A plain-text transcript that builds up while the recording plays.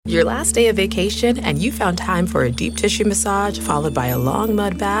Your last day of vacation and you found time for a deep tissue massage followed by a long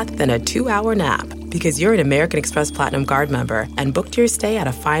mud bath, then a 2-hour nap. Because you're an American Express Platinum Card member and booked your stay at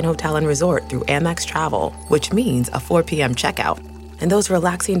a fine hotel and resort through Amex Travel, which means a 4 p.m. checkout. And those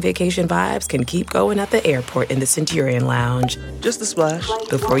relaxing vacation vibes can keep going at the airport in the Centurion Lounge. Just a splash.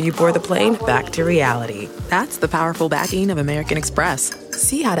 Before you board the plane, back to reality. That's the powerful backing of American Express.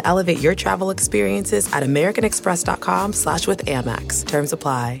 See how to elevate your travel experiences at americanexpress.com/withAmex. Terms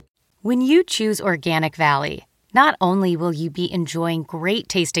apply. When you choose Organic Valley, not only will you be enjoying great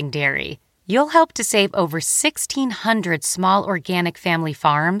tasting dairy, you'll help to save over 1,600 small organic family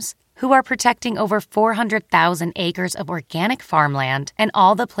farms who are protecting over 400,000 acres of organic farmland and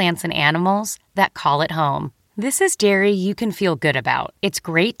all the plants and animals that call it home. This is dairy you can feel good about. It's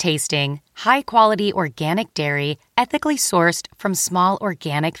great tasting, high-quality organic dairy, ethically sourced from small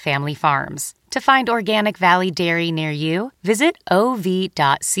organic family farms. To find Organic Valley Dairy near you, visit ov.coop.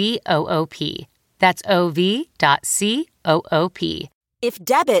 That's ov.coop. If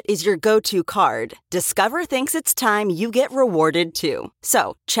debit is your go-to card, Discover thinks it's time you get rewarded too.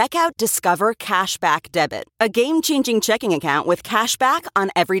 So, check out Discover Cashback Debit, a game-changing checking account with cashback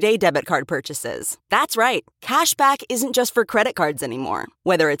on everyday debit card purchases. That's right, cashback isn't just for credit cards anymore.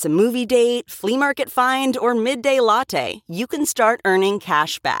 Whether it's a movie date, flea market find, or midday latte, you can start earning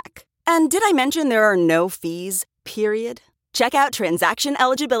cash back. And did I mention there are no fees, period? Check out transaction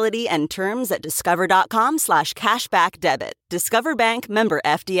eligibility and terms at discover.com/cashbackdebit. Discover Bank, member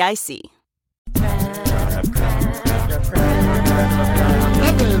FDIC.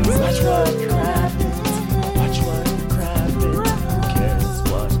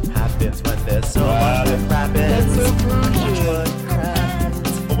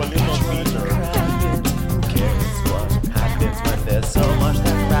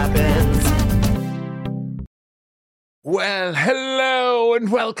 Well, hello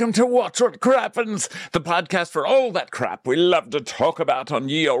and welcome to Watch What Crappens, the podcast for all that crap we love to talk about on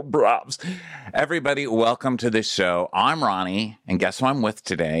ye old bravs. Everybody, welcome to this show. I'm Ronnie, and guess who I'm with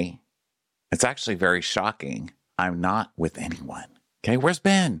today? It's actually very shocking. I'm not with anyone. Okay, where's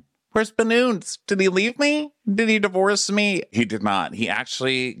Ben? Where's Banoons? Did he leave me? Did he divorce me? He did not. He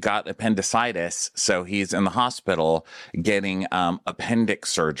actually got appendicitis, so he's in the hospital getting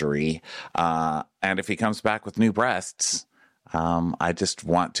appendix surgery. And if he comes back with new breasts, I just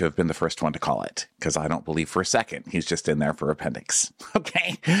want to have been the first one to call it, because I don't believe for a second he's just in there for appendix.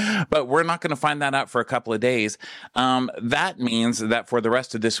 Okay? But we're not going to find that out for a couple of days. That means that for the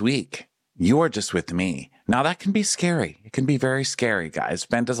rest of this week, you are just with me. Now, that can be scary. It can be very scary, guys.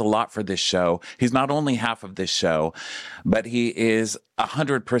 Ben does a lot for this show. He's not only half of this show, but he is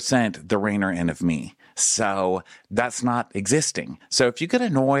 100% the reiner in of me. So that's not existing. So if you get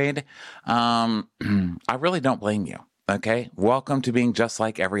annoyed, I really don't blame you. Okay? Welcome to being just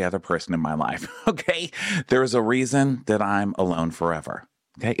like every other person in my life. Okay? There is a reason that I'm alone forever.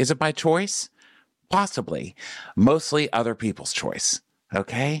 Okay? Is it by choice? Possibly. Mostly other people's choice.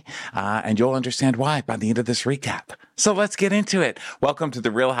 Okay? And you'll understand why by the end of this recap. So let's get into it. Welcome to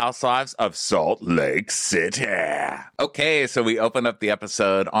the Real Housewives of Salt Lake City. Okay, so we open up the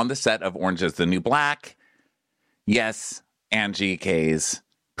episode on the set of Orange is the New Black. Yes, Angie K's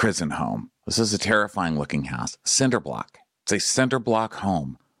prison home. This is a terrifying looking house. Cinder block. It's a cinder block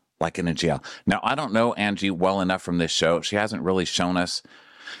home, like in a jail. Now, I don't know Angie well enough from this show. She hasn't really shown us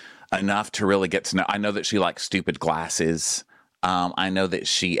enough to really get to know. I know that she likes stupid glasses. I know that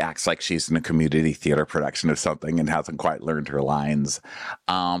she acts like she's in a community theater production of something and hasn't quite learned her lines.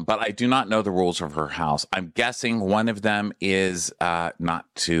 But I do not know the rules of her house. I'm guessing one of them is not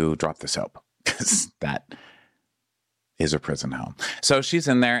to drop the soap, because that is a prison home. So she's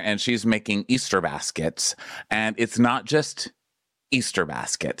in there and she's making Easter baskets. And it's not just Easter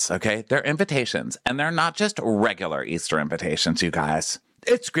baskets, okay? They're invitations. And they're not just regular Easter invitations, you guys.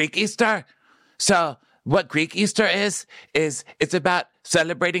 It's Greek Easter. So what Greek Easter is it's about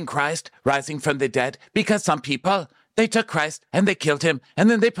celebrating Christ rising from the dead, because some people, they took Christ and they killed him and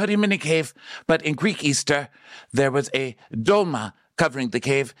then they put him in a cave. But in Greek Easter, there was a dolma covering the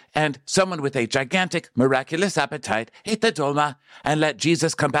cave, and someone with a gigantic, miraculous appetite ate the dolma and let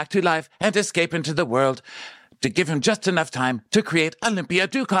Jesus come back to life and escape into the world to give him just enough time to create Olympia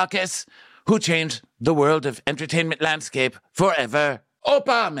Dukakis, who changed the world of entertainment landscape forever.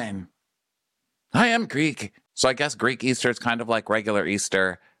 Amen. I am Greek. So I guess Greek Easter is kind of like regular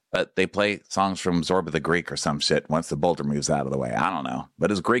Easter, but they play songs from Zorba the Greek or some shit once the boulder moves out of the way. I don't know.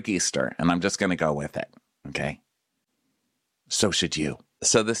 But it's Greek Easter, and I'm just going to go with it. Okay? So should you.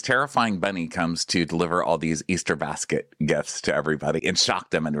 So this terrifying bunny comes to deliver all these Easter basket gifts to everybody and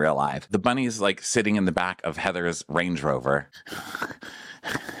shock them in real life. The bunny is like sitting in the back of Heather's Range Rover,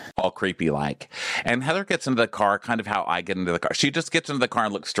 all creepy like. And Heather gets into the car, kind of how I get into the car. She just gets into the car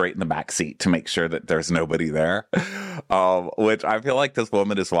and looks straight in the back seat to make sure that there's nobody there, which I feel like this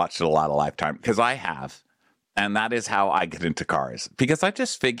woman has watched a lot of Lifetime, because I have. And that is how I get into cars, because I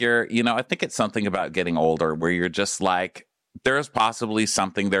just figure, I think it's something about getting older where you're just like, there's possibly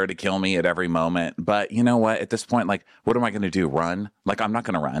something there to kill me at every moment. But you know what? At this point, like, what am I going to do? Run? Like, I'm not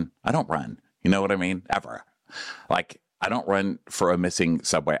going to run. I don't run. You know what I mean? Ever. Like, I don't run for a missing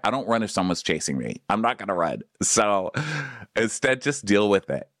subway. I don't run if someone's chasing me. I'm not going to run. So instead, just deal with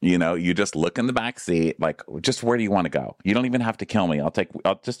it. You just look in the back seat, like, just where do you want to go? You don't even have to kill me.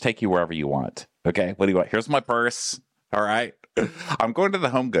 I'll just take you wherever you want. Okay. What do you want? Here's my purse. All right. I'm going to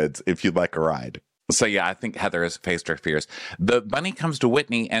the Home Goods if you'd like a ride. So yeah, I think Heather has faced her fears. The bunny comes to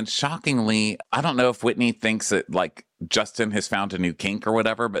Whitney, and shockingly, I don't know if Whitney thinks that like Justin has found a new kink or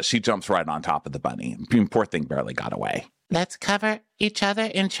whatever, but she jumps right on top of the bunny. Poor thing barely got away. Let's cover each other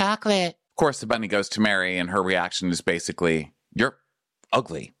in chocolate. Of course, the bunny goes to Mary, and her reaction is basically, "You're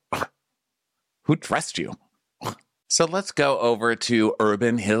ugly. Who dressed you?" So let's go over to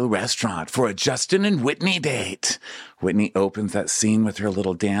Urban Hill Restaurant for a Justin and Whitney date. Whitney opens that scene with her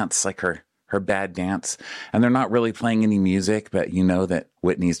little dance, like her bad dance. And they're not really playing any music, but you know that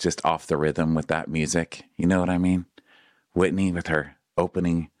Whitney's just off the rhythm with that music. You know what I mean? Whitney with her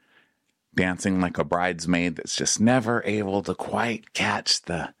opening, dancing like a bridesmaid that's just never able to quite catch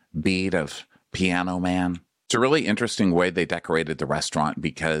the beat of Piano Man. It's a really interesting way they decorated the restaurant,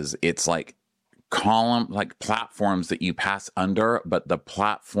 because it's like platforms that you pass under, but the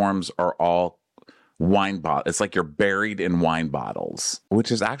platforms are all wine bottle. It's like you're buried in wine bottles,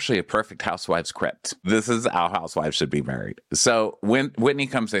 which is actually a perfect housewives crypt. This is how housewives should be married. So when Whitney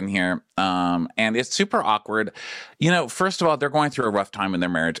comes in here, and it's super awkward. First of all, they're going through a rough time in their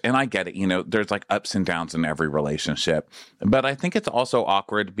marriage, and I get it. There's like ups and downs in every relationship, but I think it's also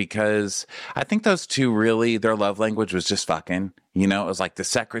awkward because I think those two really, their love language was just fucking. It was like the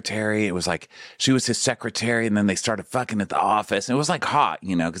secretary. It was like she was his secretary, and then they started fucking at the office. And it was like hot,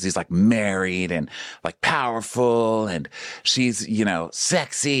 because he's like married and like powerful, and she's,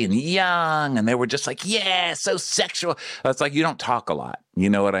 sexy and young. And they were just like, yeah, so sexual. It's like, you don't talk a lot. You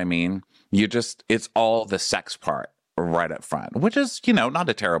know what I mean? It's all the sex part right up front, which is, not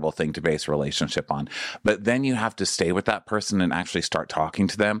a terrible thing to base a relationship on. But then you have to stay with that person and actually start talking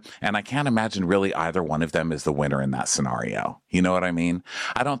to them. And I can't imagine really either one of them is the winner in that scenario. You know what I mean?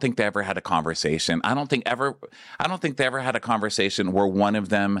 I don't think they ever had a conversation. I don't think they ever had a conversation where one of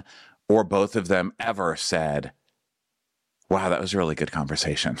them or both of them ever said, wow, that was a really good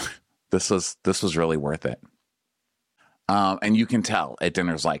conversation. This was really worth it. And you can tell at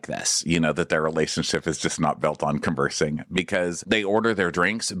dinners like this, that their relationship is just not built on conversing, because they order their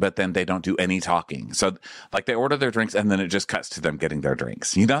drinks, but then they don't do any talking. So like they order their drinks and then it just cuts to them getting their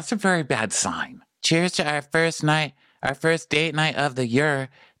drinks. That's a very bad sign. Cheers to our first date night of the year.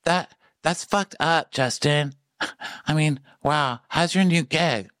 That's fucked up, Justin. I mean, wow. How's your new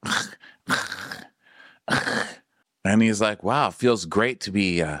gig? And he's like, wow, it feels great to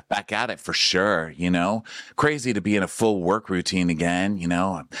be back at it for sure, Crazy to be in a full work routine again,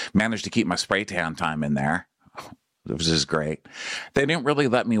 I managed to keep my spray tan time in there, which is great. They didn't really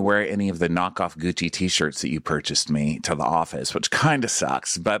let me wear any of the knockoff Gucci t-shirts that you purchased me to the office, which kind of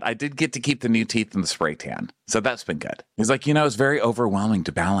sucks, but I did get to keep the new teeth and the spray tan. So that's been good. He's like, it's very overwhelming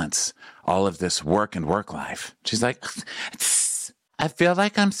to balance all of this work and work life. She's like, I feel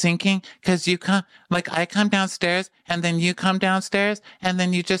like I'm sinking because I come downstairs and then you come downstairs and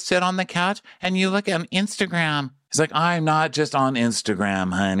then you just sit on the couch and you look at Instagram. He's like, I'm not just on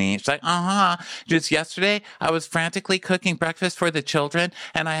Instagram, honey. She's like, just yesterday I was frantically cooking breakfast for the children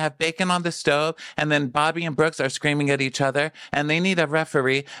and I have bacon on the stove and then Bobby and Brooks are screaming at each other and they need a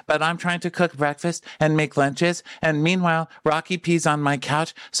referee, but I'm trying to cook breakfast and make lunches. And meanwhile, Rocky pees on my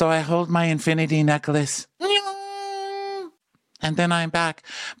couch. So I hold my infinity necklace. And then I'm back.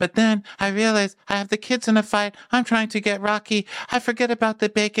 But then I realize I have the kids in a fight. I'm trying to get Rocky. I forget about the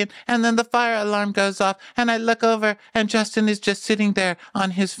bacon. And then the fire alarm goes off. And I look over and Justin is just sitting there on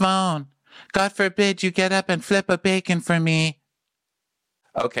his phone. God forbid you get up and flip a bacon for me.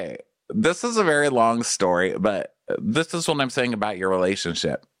 Okay, this is a very long story, but this is what I'm saying about your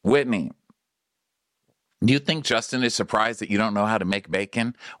relationship. Whitney, do you think Justin is surprised that you don't know how to make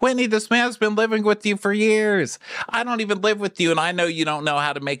bacon? Whitney, this man's been living with you for years. I don't even live with you, and I know you don't know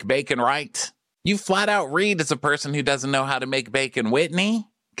how to make bacon right. You flat out read as a person who doesn't know how to make bacon, Whitney.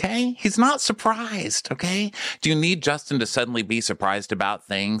 Okay? He's not surprised, okay? Do you need Justin to suddenly be surprised about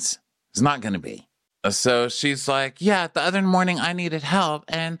things? He's not going to be. So she's like, yeah, the other morning I needed help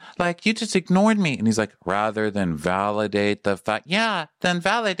and like you just ignored me. And he's like, rather than validate the fact, yeah, then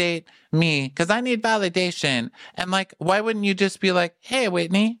validate me because I need validation. And like, why wouldn't you just be like, hey,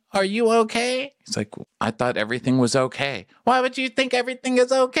 Whitney, are you okay? He's like, I thought everything was okay. Why would you think everything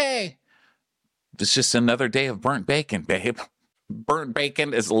is okay? It's just another day of burnt bacon, babe. Burnt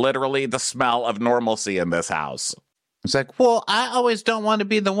bacon is literally the smell of normalcy in this house. It's like, well, I always don't want to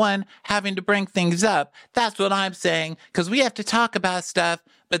be the one having to bring things up. That's what I'm saying, because we have to talk about stuff,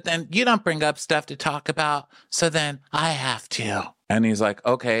 but then you don't bring up stuff to talk about, so then I have to. And he's like,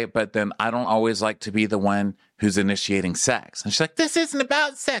 okay, but then I don't always like to be the one who's initiating sex. And she's like, this isn't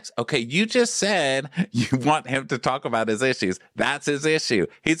about sex. Okay, you just said you want him to talk about his issues. That's his issue.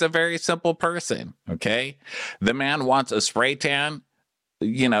 He's a very simple person, okay? The man wants a spray tan,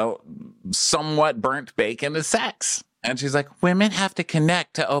 somewhat burnt bacon is sex. And she's like, women have to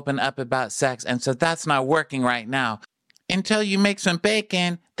connect to open up about sex. And so that's not working right now. Until you make some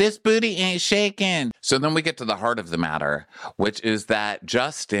bacon, this booty ain't shaking. So then we get to the heart of the matter, which is that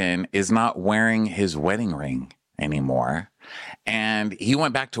Justin is not wearing his wedding ring anymore. And he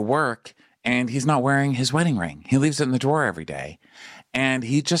went back to work and he's not wearing his wedding ring. He leaves it in the drawer every day. And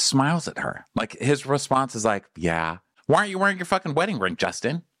he just smiles at her. Like his response is like, yeah, why aren't you wearing your fucking wedding ring,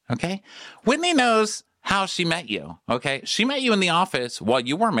 Justin? Okay. Whitney knows how she met you, okay? She met you in the office while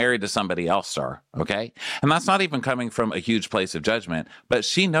you were married to somebody else, sir, okay? And that's not even coming from a huge place of judgment, but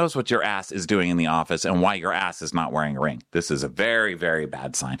she knows what your ass is doing in the office and why your ass is not wearing a ring. This is a very, very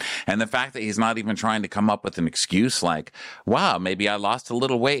bad sign. And the fact that he's not even trying to come up with an excuse like, wow, maybe I lost a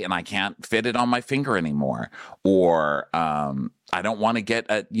little weight and I can't fit it on my finger anymore. Or, I don't want to get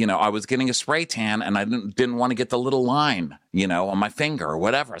I was getting a spray tan and I didn't want to get the little line, on my finger or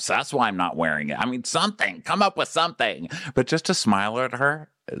whatever. So that's why I'm not wearing it. I mean, something, come up with something. But just to smile at her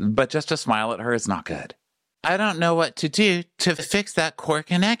is not good. I don't know what to do to fix that core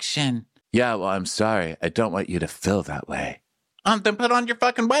connection. Yeah, well, I'm sorry. I don't want you to feel that way. Then put on your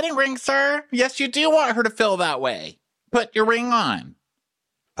fucking wedding ring, sir. Yes, you do want her to feel that way. Put your ring on.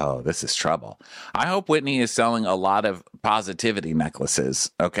 Oh, this is trouble. I hope Whitney is selling a lot of positivity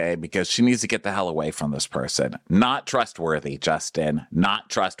necklaces, okay? Because she needs to get the hell away from this person. Not trustworthy, Justin. Not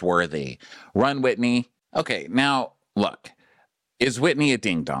trustworthy. Run, Whitney. Okay, now, look. Is Whitney a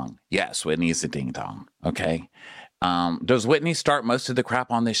ding-dong? Yes, Whitney is a ding-dong, okay? Does Whitney start most of the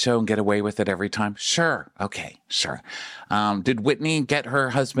crap on this show and get away with it every time? Sure. Okay, sure. Did Whitney get her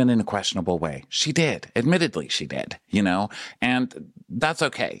husband in a questionable way? She did. Admittedly, she did, and that's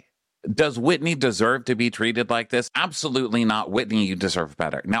okay. Does Whitney deserve to be treated like this? Absolutely not. Whitney, you deserve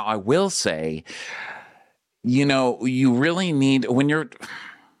better. Now, I will say, you really need,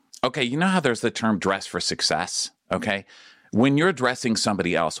 okay, you know how there's the term dress for success, okay? When you're dressing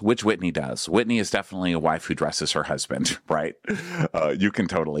somebody else, which Whitney does, Whitney is definitely a wife who dresses her husband, right? You can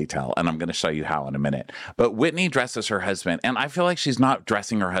totally tell. And I'm going to show you how in a minute. But Whitney dresses her husband. And I feel like she's not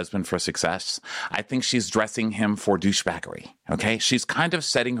dressing her husband for success. I think she's dressing him for douchebaggery. Okay. She's kind of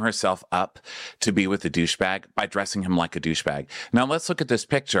setting herself up to be with a douchebag by dressing him like a douchebag. Now let's look at this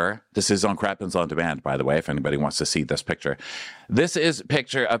picture. This is on Crappens on Demand, by the way, if anybody wants to see this picture. This is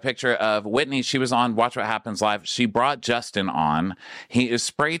a picture of Whitney. She was on Watch What Happens Live. She brought Justin on. He is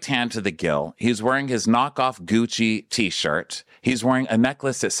spray tan to the gill. He's wearing his knockoff Gucci t-shirt. He's wearing a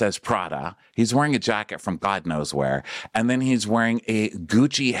necklace that says Prada. He's wearing a jacket from God knows where. And then he's wearing a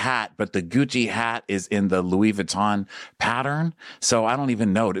Gucci hat, but the Gucci hat is in the Louis Vuitton pattern. So I don't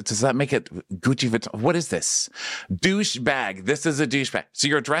even know. Does that make it Gucci Vuitton? What is this? Douchebag. This is a douchebag. So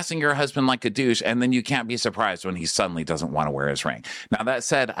you're dressing your husband like a douche, and then you can't be surprised when he suddenly doesn't want to wear his ring. Now, that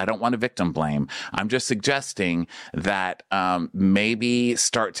said, I don't want to victim blame. I'm just suggesting that maybe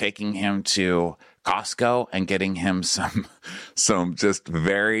start taking him to Costco and getting him some just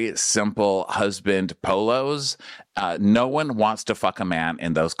very simple husband polos. No one wants to fuck a man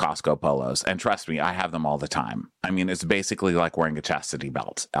in those Costco polos. And trust me, I have them all the time. I mean, it's basically like wearing a chastity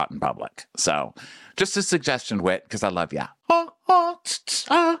belt out in public. So just a suggestion, Whit, because I love ya.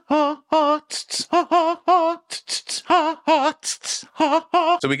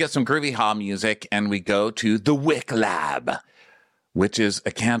 So we get some groovy ha music and we go to the Wick Lab, which is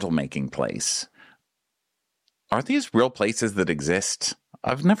a candle making place. Are these real places that exist?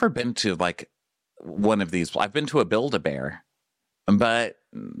 I've never been to like one of these. I've been to a Build-A-Bear, but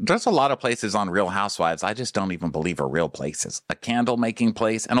there's a lot of places on Real Housewives I just don't even believe are real places. A candle making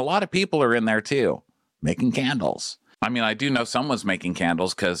place, and a lot of people are in there too, making candles. I mean, I do know someone's making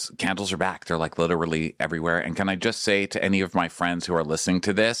candles because candles are back. They're like literally everywhere. And can I just say to any of my friends who are listening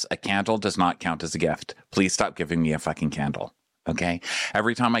to this, a candle does not count as a gift. Please stop giving me a fucking candle. Okay.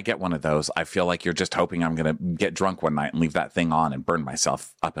 Every time I get one of those, I feel like you're just hoping I'm going to get drunk one night and leave that thing on and burn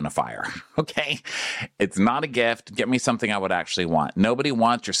myself up in a fire. Okay. It's not a gift. Get me something I would actually want. Nobody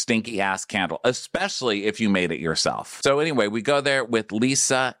wants your stinky ass candle, especially if you made it yourself. So anyway, we go there with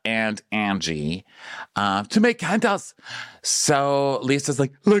Lisa and Angie to make candles. So Lisa's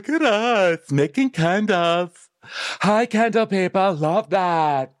like, look at us making candles. Hi, candle people. Love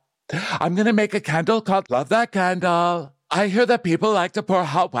that. I'm going to make a candle called Love That Candle. I hear that people like to pour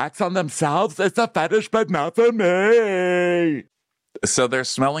hot wax on themselves. It's a fetish, but not for me. So they're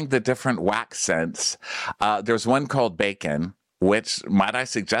smelling the different wax scents. There's one called bacon, which, might I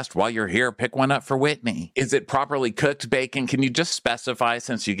suggest, while you're here, pick one up for Whitney. Is it properly cooked bacon? Can you just specify,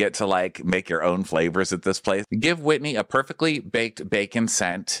 since you get to like make your own flavors at this place? Give Whitney a perfectly baked bacon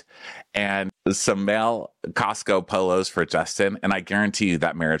scent and some male Costco polos for Justin, and I guarantee you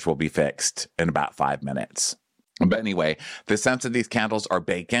that marriage will be fixed in about 5 minutes. But anyway, the scents of these candles are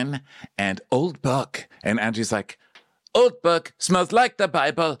bacon and old book. And Angie's like, old book smells like the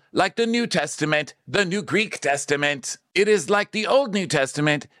Bible, like the New Testament, the New Greek Testament. It is like the Old New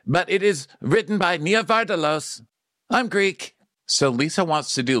Testament, but it is written by Neovardalos. I'm Greek. So Lisa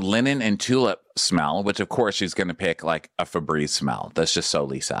wants to do linen and tulip smell, which of course she's going to pick like a Febreze smell. That's just so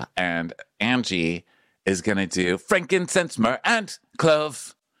Lisa. And Angie is going to do frankincense, myrrh, and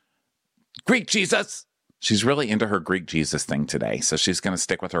clove. Greek Jesus. She's really into her Greek Jesus thing today, so she's going to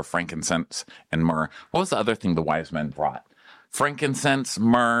stick with her frankincense and myrrh. What was the other thing the wise men brought? Frankincense,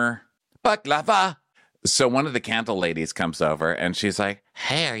 myrrh, baklava. So one of the candle ladies comes over, and she's like,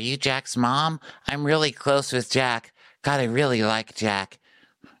 hey, are you Jack's mom? I'm really close with Jack. God, I really like Jack.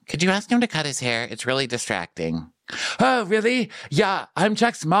 Could you ask him to cut his hair? It's really distracting. Oh, really? Yeah, I'm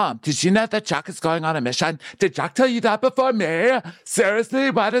Jack's mom. Did you know that Jack is going on a mission? Did Jack tell you that before me?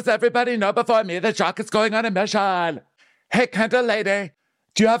 Seriously, why does everybody know before me that Jack is going on a mission? Hey, candle lady,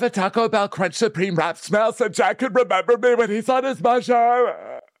 do you have a Taco Bell Crunch Supreme wrap smell so Jack can remember me when he's on his mission?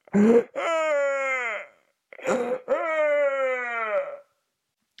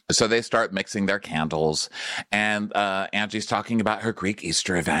 So they start mixing their candles, and Angie's talking about her Greek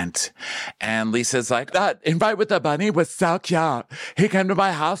Easter event. And Lisa's like, that invite with the bunny was so cute. He came to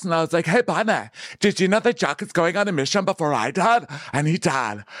my house, and I was like, hey, bunny, did you know that Jack is going on a mission before I did? And he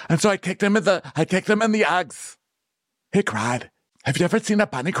did. And so I kicked him in the eggs. He cried. Have you ever seen a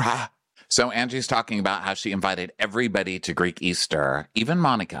bunny cry? So Angie's talking about how she invited everybody to Greek Easter, even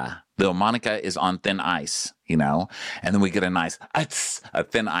Monica, though Monica is on thin ice, you know, and then we get a nice, a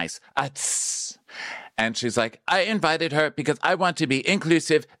thin ice, and she's like, I invited her because I want to be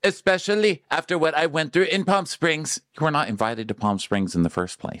inclusive, especially after what I went through in Palm Springs. You were not invited to Palm Springs in the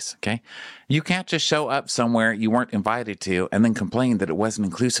first place, okay? You can't just show up somewhere you weren't invited to and then complain that it wasn't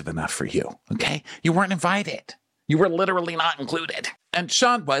inclusive enough for you, okay? You weren't invited. You were literally not included. And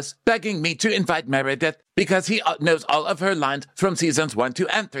Sean was begging me to invite Meredith because he knows all of her lines from seasons 1, 2,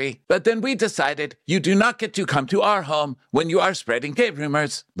 and 3. But then we decided you do not get to come to our home when you are spreading gay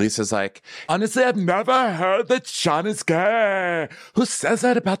rumors. Lisa's like, honestly, I've never heard that Sean is gay. Who says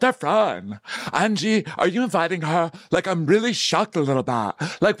that about their friend? Angie, are you inviting her? Like, I'm really shocked a little bit.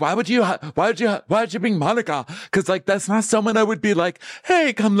 Like, why would you bring Monica? Because, like, that's not someone I would be like,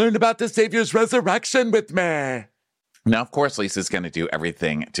 hey, come learn about the Savior's resurrection with me. Now, of course, Lisa's going to do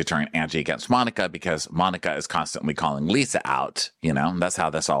everything to turn Angie against Monica because Monica is constantly calling Lisa out. You know, that's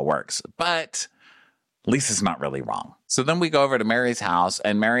how this all works. But Lisa's not really wrong. So then we go over to Mary's house,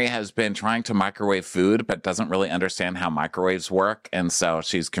 and Mary has been trying to microwave food, but doesn't really understand how microwaves work. And so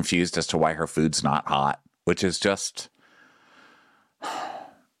she's confused as to why her food's not hot, which is just,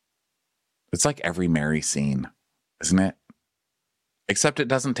 it's like every Mary scene, isn't it? Except it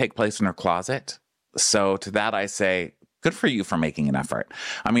doesn't take place in her closet. So to that, I say, good for you for making an effort.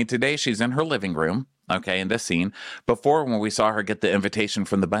 I mean, today she's in her living room, okay, in this scene. Before, when we saw her get the invitation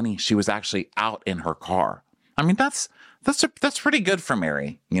from the bunny, she was actually out in her car. I mean, that's pretty good for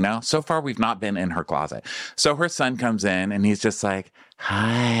Mary, you know? So far, we've not been in her closet. So her son comes in, and he's just like,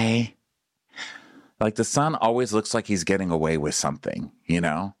 hi. Like, the son always looks like he's getting away with something, you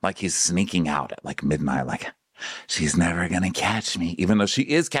know? Like he's sneaking out at, like, midnight, like, she's never going to catch me. Even though she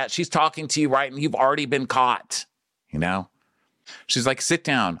is she's talking to you, right? And you've already been caught, you know? She's like, sit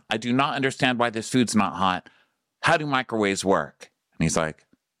down. I do not understand why this food's not hot. How do microwaves work? And he's like,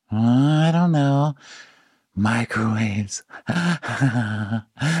 I don't know. Microwaves.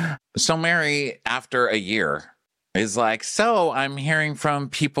 So Mary, after a year, is like, so I'm hearing from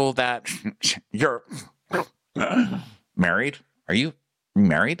people that you're Married? Are you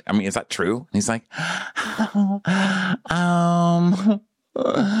married? I mean, is that true? And he's like,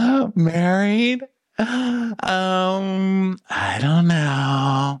 married? I don't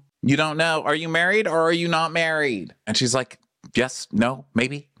know. You don't know? Are you married or are you not married? And she's like, yes, no,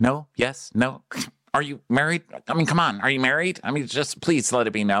 maybe, no, yes, no. Are you married? I mean, come on. Are you married? I mean, just please let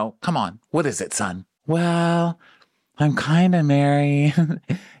it be no. Come on. What is it, son? Well, I'm kind of married.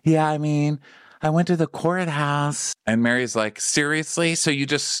 Yeah, I mean, I went to the courthouse. And Mary's like, seriously? So you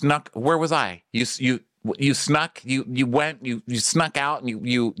just snuck? Where was I? You snuck? You went? You snuck out and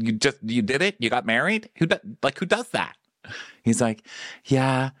you did it? You got married? Who does that? He's like,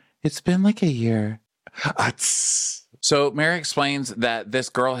 yeah, it's been like a year. So Mary explains that this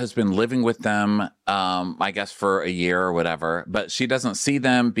girl has been living with them, I guess, for a year or whatever, but she doesn't see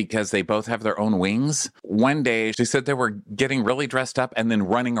them because they both have their own wings. One day, she said they were getting really dressed up and then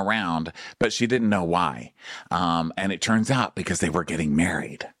running around, but she didn't know why. And it turns out because they were getting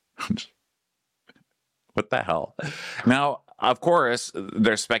married. What the hell? Now, of course,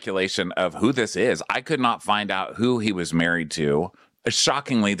 there's speculation of who this is. I could not find out who he was married to.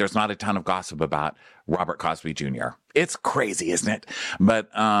 Shockingly, there's not a ton of gossip about Robert Cosby Jr. It's crazy, isn't it? But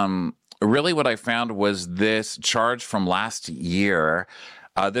really what I found was this charge from last year.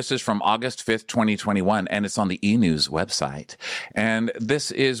 This is from August 5th, 2021, and it's on the E! News website. And this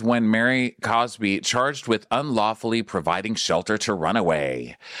is when Mary Cosby charged with unlawfully providing shelter to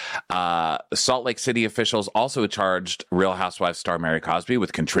runaway. Salt Lake City officials also charged Real Housewives star Mary Cosby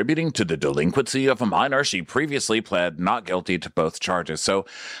with contributing to the delinquency of a minor. She previously pled not guilty to both charges. So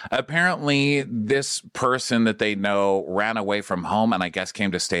apparently this person that they know ran away from home and I guess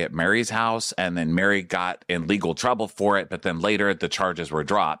came to stay at Mary's house, and then Mary got in legal trouble for it, but then later the charges were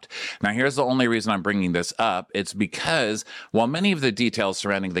dropped. Now, here's the only reason I'm bringing this up. It's because while many of the details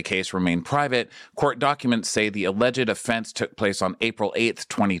surrounding the case remain private, court documents say the alleged offense took place on April 8th,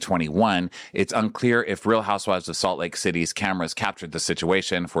 2021. It's unclear if Real Housewives of Salt Lake City's cameras captured the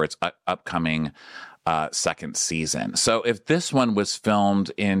situation for its upcoming second season. So if this one was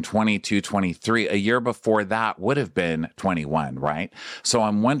filmed in 22-23, a year before that would have been 21, right? So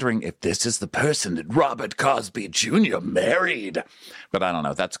I'm wondering if this is the person that Robert Cosby Jr. married. But I don't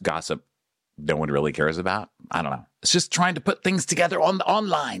know. That's gossip no one really cares about. I don't know. It's just trying to put things together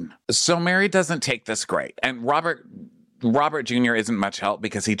online. So Mary doesn't take this great. And Robert Jr. isn't much help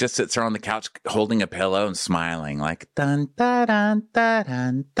because he just sits there on the couch holding a pillow and smiling like, dun, da, dun, da,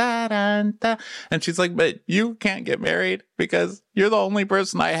 dun, da, dun, da. And she's like, but you can't get married because you're the only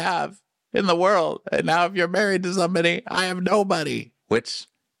person I have in the world. And now if you're married to somebody, I have nobody, which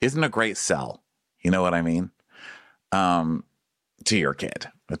isn't a great sell. You know what I mean? To your kid.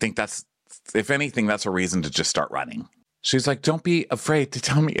 I think that's, if anything, that's a reason to just start running. She's like, don't be afraid to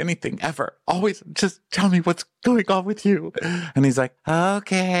tell me anything ever. Always just tell me what's going on with you. And he's like,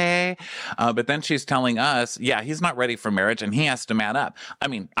 okay. But then she's telling us, yeah, he's not ready for marriage and he has to man up. I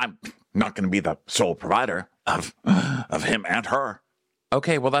mean, I'm not going to be the sole provider of him and her.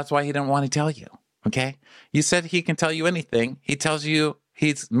 Okay, well, that's why he didn't want to tell you. Okay? You said he can tell you anything. He tells you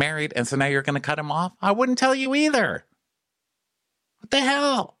he's married and so now you're going to cut him off? I wouldn't tell you either. What the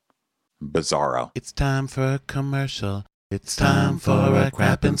hell? Bizarro. It's time for a commercial. It's time for a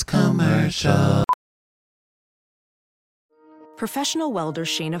Crappens commercial. Professional welder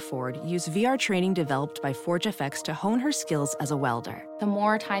Shayna Ford used VR training developed by ForgeFX to hone her skills as a welder. The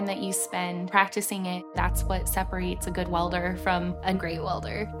more time that you spend practicing it, that's what separates a good welder from a great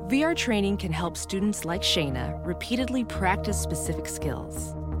welder. VR training can help students like Shayna repeatedly practice specific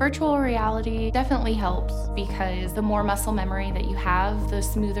skills. Virtual reality definitely helps because the more muscle memory that you have, the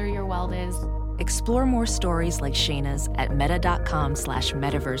smoother your weld is. Explore more stories like Shayna's at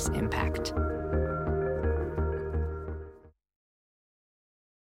meta.com/metaverseimpact.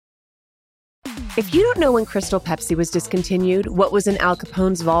 If you don't know when Crystal Pepsi was discontinued, what was in Al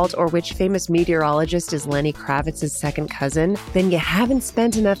Capone's vault, or which famous meteorologist is Lenny Kravitz's second cousin, then you haven't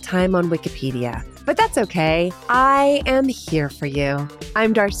spent enough time on Wikipedia. But that's okay. I am here for you.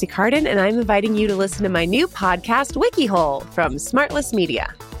 I'm Darcy Carden, and I'm inviting you to listen to my new podcast, WikiHole, from Smartless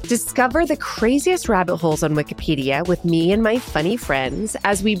Media. Discover the craziest rabbit holes on Wikipedia with me and my funny friends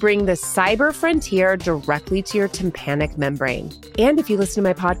as we bring the cyber frontier directly to your tympanic membrane. And if you listen to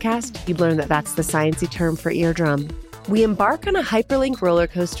my podcast, you've learned that that's the sciencey term for eardrum. We embark on a hyperlink roller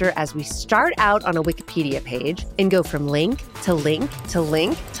coaster as we start out on a Wikipedia page and go from link to link to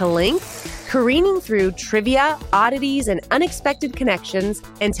link to link, careening through trivia, oddities, and unexpected connections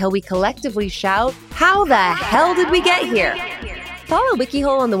until we collectively shout, "How the hell did we get here?" Follow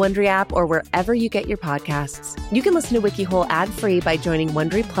WikiHole on the Wondery app or wherever you get your podcasts. You can listen to WikiHole ad-free by joining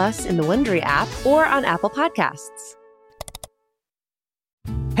Wondery Plus in the Wondery app or on Apple Podcasts.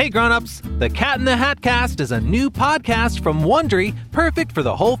 Hey grown-ups, the Cat in the Hat Cast is a new podcast from Wondery, perfect for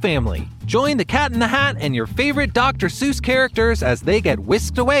the whole family. Join the Cat in the Hat and your favorite Dr. Seuss characters as they get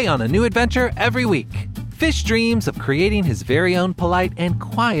whisked away on a new adventure every week. Fish dreams of creating his very own polite and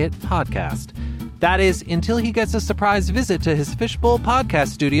quiet podcast. That is, until he gets a surprise visit to his Fishbowl podcast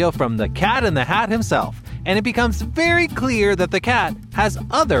studio from the Cat in the Hat himself, and it becomes very clear that the cat has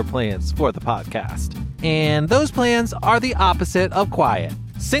other plans for the podcast. And those plans are the opposite of quiet.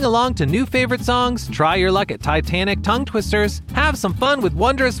 Sing along to new favorite songs, try your luck at Titanic tongue twisters, have some fun with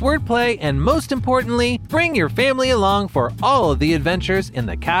wondrous wordplay, and most importantly, bring your family along for all of the adventures in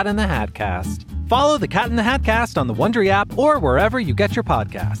the Cat in the Hat Cast. Follow the Cat in the Hat Cast on the Wondery app or wherever you get your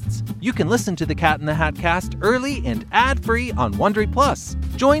podcasts. You can listen to the Cat in the Hat Cast early and ad-free on Wondery Plus.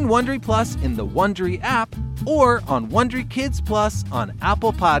 Join Wondery Plus in the Wondery app or on Wondery Kids Plus on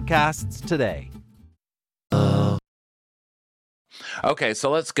Apple Podcasts today. Okay, so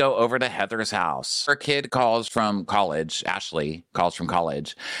let's go over to Heather's house. Her kid calls from college. Ashley calls from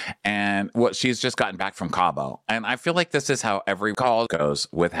college. And she's just gotten back from Cabo. And I feel like this is how every call goes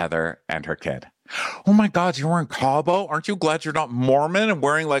with Heather and her kid. Oh my God, you were in Cabo? Aren't you glad you're not Mormon and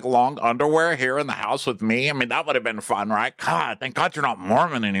wearing like long underwear here in the house with me? I mean, that would have been fun, right? God, thank God you're not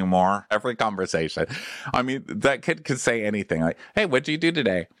Mormon anymore. Every conversation. I mean, that kid could say anything. Like, hey, what'd you do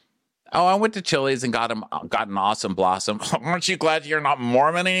today? Oh, I went to Chili's and got an awesome blossom. Aren't you glad you're not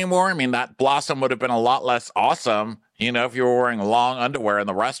Mormon anymore? I mean, that blossom would have been a lot less awesome. You know, if you were wearing long underwear in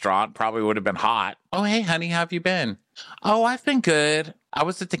the restaurant, probably would have been hot. Oh, hey, honey, how have you been? Oh, I've been good. I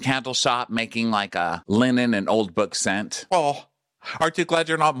was at the candle shop making like a linen and old book scent. Oh, aren't you glad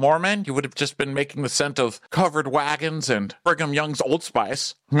you're not Mormon? You would have just been making the scent of covered wagons and Brigham Young's Old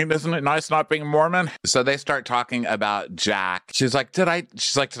Spice. I mean, isn't it nice not being Mormon? So they start talking about Jack. She's like, did I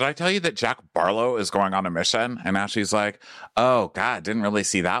tell you that Jack Barlow is going on a mission? And now she's like, oh God, didn't really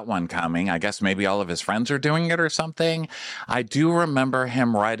see that one coming. I guess maybe all of his friends are doing it or something. I do remember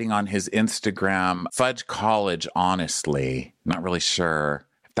him writing on his Instagram, Fudge College, honestly. Not really sure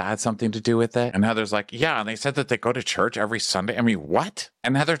that had something to do with it. And Heather's like, yeah, and they said that they go to church every Sunday. I mean, what?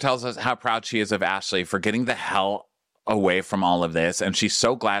 And Heather tells us how proud she is of Ashley for getting the hell away from all of this. And she's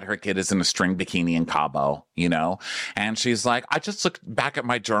so glad her kid is in a string bikini in Cabo, you know? And she's like, I just looked back at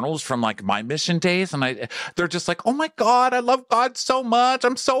my journals from like my mission days and they're just like, oh my God, I love God so much.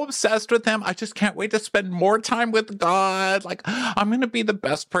 I'm so obsessed with him. I just can't wait to spend more time with God. Like, I'm going to be the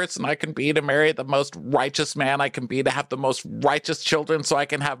best person I can be, to marry the most righteous man I can be, to have the most righteous children so I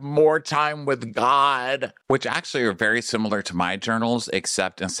can have more time with God, which actually are very similar to my journals,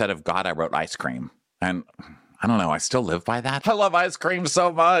 except instead of God, I wrote ice cream. And I don't know, I still live by that. I love ice cream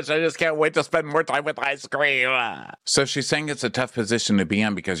so much. I just can't wait to spend more time with ice cream. So she's saying it's a tough position to be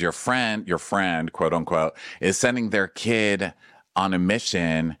in because your friend, quote unquote, is sending their kid on a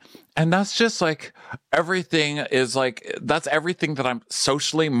mission. And that's just like, everything is like, that's everything that I'm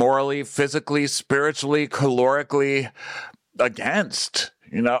socially, morally, physically, spiritually, calorically against.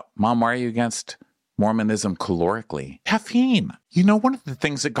 You know, Mom, why are you against Mormonism calorically? Caffeine. You know, one of the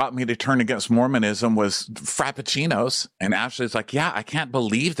things that got me to turn against Mormonism was Frappuccinos. And Ashley's like, yeah, I can't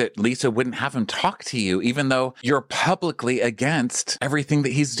believe that Lisa wouldn't have him talk to you, even though you're publicly against everything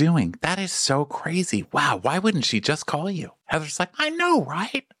that he's doing. That is so crazy. Wow, why wouldn't she just call you? Heather's like, I know,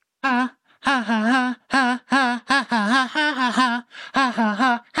 right?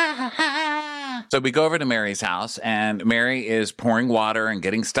 So we go over to Mary's house, and Mary is pouring water and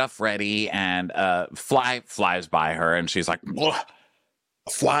getting stuff ready, and a fly flies by her, and she's like, a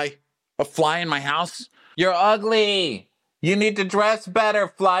fly in my house? You're ugly. You need to dress better,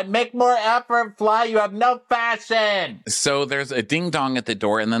 Fly. Make more effort, Fly. You have no fashion. So there's a ding dong at the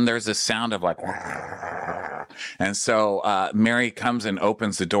door, and then there's a sound of like, and so Mary comes and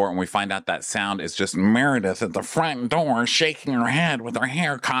opens the door, and we find out that sound is just Meredith at the front door shaking her head with her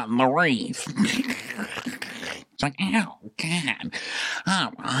hair caught in the wreath. It's like, oh, God. Oh,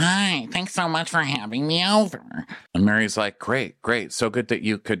 hi. Thanks so much for having me over. And Mary's like, great. So good that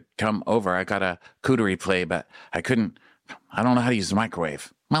you could come over. I got a cootery play, but I don't know how to use the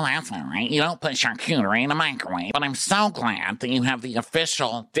microwave. Well, that's all right. You don't put charcuterie in a microwave. But I'm so glad that you have the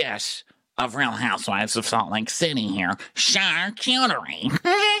official dish of Real Housewives of Salt Lake City here. Charcuterie.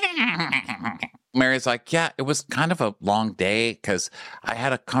 Mary's like, yeah, it was kind of a long day because I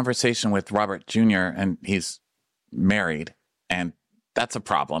had a conversation with Robert Jr. and he's married, and that's a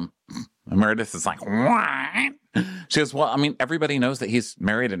problem. And Meredith is like, what? She goes, well, I mean, everybody knows that he's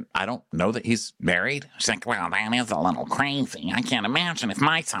married, and I don't know that he's married. She's like, well, that is a little crazy. I can't imagine if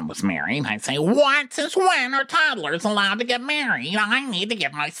my son was married. I'd say, what? Since when are toddlers allowed to get married? I need to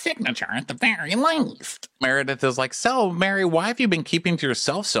get my signature at the very least. Meredith is like, so, Mary, why have you been keeping to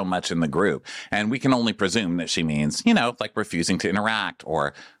yourself so much in the group? And we can only presume that she means, like refusing to interact,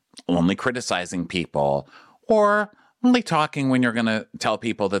 or only criticizing people, or only talking when you're going to tell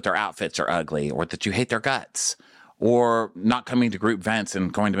people that their outfits are ugly, or that you hate their guts, or not coming to group events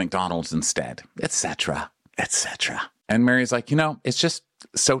and going to McDonald's instead, etc., etc. And Mary's like, it's just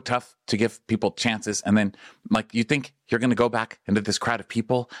so tough to give people chances. And then, you think you're going to go back into this crowd of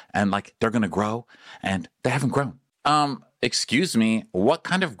people and, they're going to grow, and they haven't grown. Excuse me, what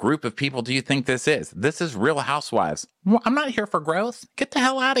kind of group of people do you think this is? This is Real Housewives. Well, I'm not here for growth. Get the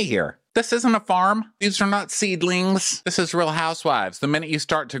hell out of here. This isn't a farm. These are not seedlings. This is Real Housewives. The minute you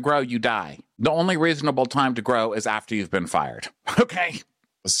start to grow, you die. The only reasonable time to grow is after you've been fired. Okay.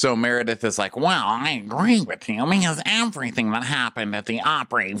 So Meredith is like, well, I agree with you because everything that happened at the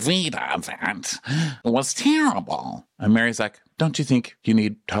Opry Vita event was terrible. And Mary's like, don't you think you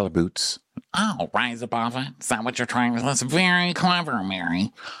need taller boots? Oh, rise above it? Is that what you're trying to? That's very clever,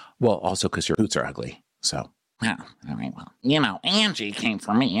 Mary. Well, also because your boots are ugly, so. Yeah, all right, well, Angie came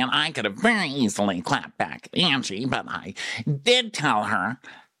for me, and I could have very easily clapped back at Angie, but I did tell her,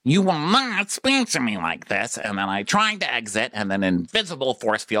 you will not speak to me like this, and then I tried to exit, and an invisible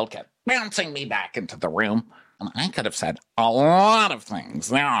force field kept bouncing me back into the room. And I could have said a lot of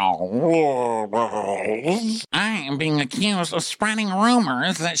things. I am being accused of spreading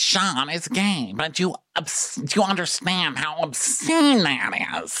rumors that Sean is gay, but do you understand how obscene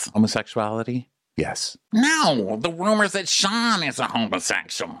that is? Homosexuality? Yes. No, the rumors that Sean is a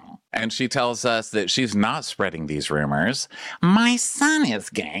homosexual. And she tells us that she's not spreading these rumors. My son is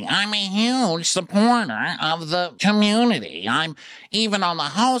gay. I'm a huge supporter of the community. I'm even on the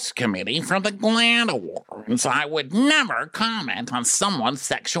host committee for the GLAAD Awards. I would never comment on someone's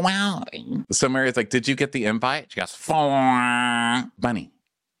sexuality. So Mary's like, did you get the invite? She goes, for Bunny.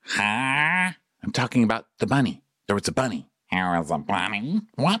 Huh? I'm talking about the bunny. There was a bunny. There was a bunny?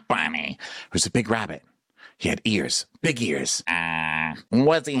 What bunny? It was a big rabbit. He had ears, big ears.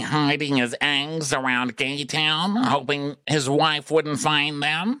 Was he hiding his eggs around Gay Town, hoping his wife wouldn't find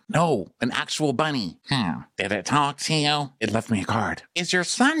them? No, an actual bunny. Did it talk to you? It left me a card. Is your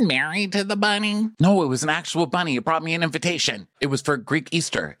son married to the bunny? No, it was an actual bunny. It brought me an invitation. It was for Greek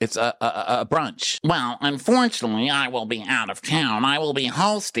Easter. It's a brunch. Well, unfortunately, I will be out of town. I will be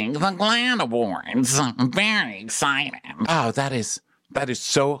hosting the GLAAD Awards. I'm very excited. Oh, that is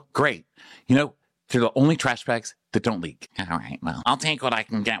so great. They're the only trash bags that don't leak. All right, well, I'll take what I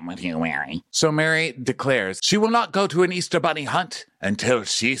can get with you, Mary. So Mary declares she will not go to an Easter bunny hunt until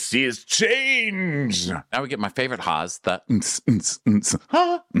she sees change. Now we get my favorite ha's, the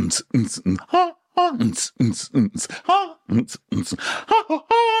ha, ha.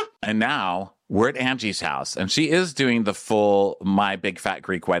 And now we're at Angie's house, and she is doing the full My Big Fat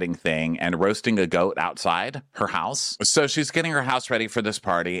Greek Wedding thing and roasting a goat outside her house. So she's getting her house ready for this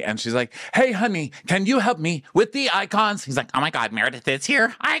party, and she's like, hey, honey, can you help me with the icons? He's like, oh my God, Meredith is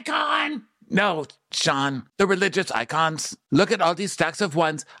here. Icon! No, Sean, the religious icons. Look at all these stacks of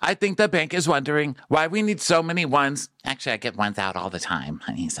ones. I think the bank is wondering why we need so many ones. Actually, I get ones out all the time,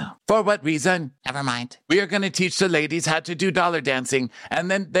 honey, so. For what reason? Never mind. We are going to teach the ladies how to do dollar dancing, and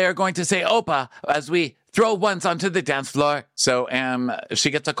then they're going to say Opa as we throw ones onto the dance floor. So she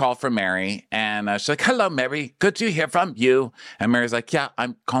gets a call from Mary, and she's like, hello, Mary. Good to hear from you. And Mary's like, yeah,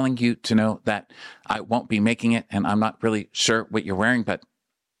 I'm calling you to know that I won't be making it, and I'm not really sure what you're wearing, but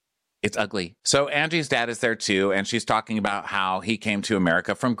it's ugly. So Angie's dad is there too, and she's talking about how he came to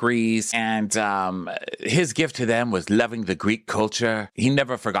America from Greece, and his gift to them was loving the Greek culture. He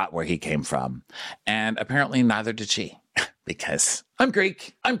never forgot where he came from, and apparently neither did she. Because I'm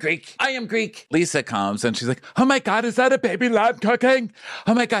Greek. I am Greek. Lisa comes and she's like, oh my God, is that a baby lamb cooking?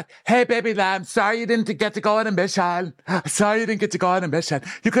 Oh my God. Hey, baby lamb, sorry you didn't get to go on a mission.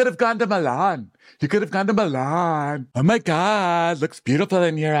 You could have gone to Milan. Oh my God, looks beautiful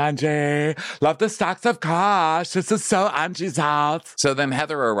in here, Angie. Love the stacks of cash. This is so Angie's house. So then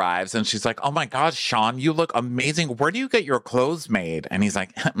Heather arrives and she's like, oh my God, Sean, you look amazing. Where do you get your clothes made? And he's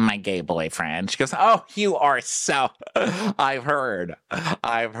like, my gay boyfriend. She goes, oh, you are so... I've heard.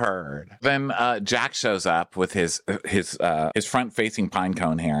 heard. Then Jack shows up with his front-facing pine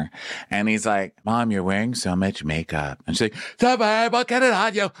cone hair, and he's like, Mom, you're wearing so much makeup. And she's like, don't worry, we'll get it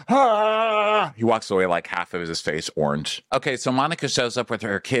on you. Ah! He walks away like half of his face orange. Okay, so Monica shows up with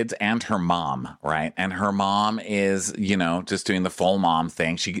her kids and her mom, right? And her mom is, just doing the full mom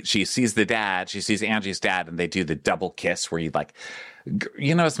thing. She sees the dad, she sees Angie's dad, and they do the double kiss where you like,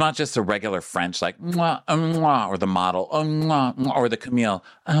 it's not just a regular French, like, mwah, mwah, or the model, mwah, mwah, or the Camille,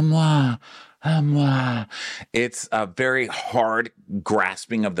 mwah, mwah. It's a very hard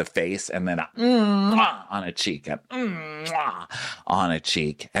grasping of the face and then a mwah on a cheek, and mwah on a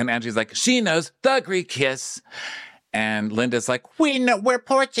cheek. And Angie's like, she knows the Greek kiss. And Linda's like, we know, we're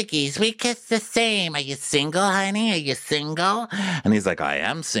Portuguese. We kiss the same. Are you single, honey? Are you single? And he's like, I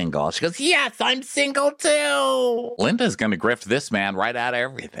am single. She goes, yes, I'm single too. Linda's going to grift this man right out of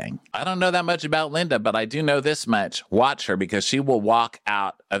everything. I don't know that much about Linda, but I do know this much. Watch her, because she will walk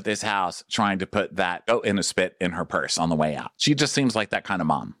out of this house trying to put that in a spit in her purse on the way out. She just seems like that kind of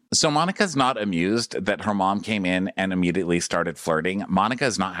mom. So Monica's not amused that her mom came in and immediately started flirting. Monica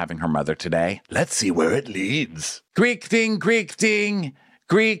is not having her mother today. Let's see where it leads. Greek ding, Greek ding,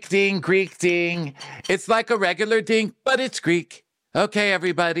 Greek ding, Greek ding. It's like a regular ding, but it's Greek. Okay,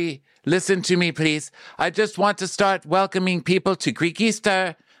 everybody, listen to me, please. I just want to start welcoming people to Greek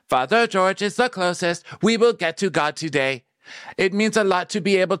Easter. Father George is the closest we will get to God today. It means a lot to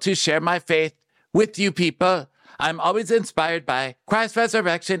be able to share my faith with you people. I'm always inspired by Christ's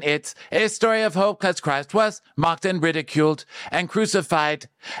resurrection. It's a story of hope because Christ was mocked and ridiculed and crucified,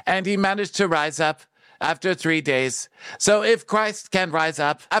 and he managed to rise up after 3 days. So if Christ can rise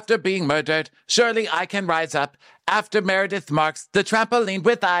up after being murdered, surely I can rise up after Meredith Marks the trampoline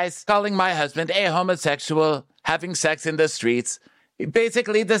with eyes, calling my husband a homosexual, having sex in the streets.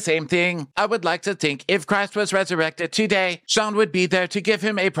 Basically the same thing. I would like to think if Christ was resurrected today, Sean would be there to give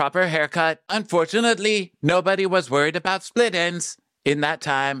him a proper haircut. Unfortunately, nobody was worried about split ends in that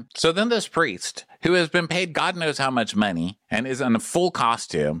time. So then this priest, who has been paid God knows how much money and is in a full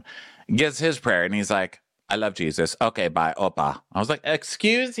costume, gets his prayer, and he's like, I love Jesus. Okay, bye, opa. I was like,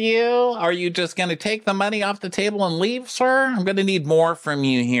 excuse you? Are you just going to take the money off the table and leave, sir? I'm going to need more from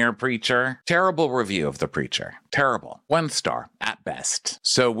you here, preacher. Terrible review of the preacher. Terrible. 1 star at best.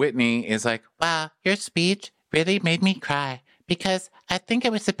 So Whitney is like, wow, your speech really made me cry because I think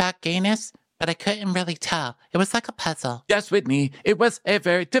it was about gayness, but I couldn't really tell. It was like a puzzle. Yes, Whitney, it was a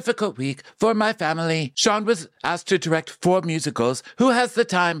very difficult week for my family. Sean was asked to direct 4 musicals. Who has the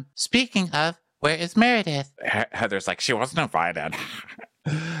time? Speaking of, where is Meredith? Heather's like, she wasn't invited.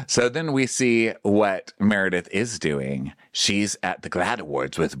 So then we see what Meredith is doing. She's at the GLAAD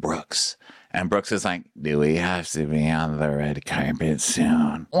Awards with Brooks. And Brooks is like, do we have to be on the red carpet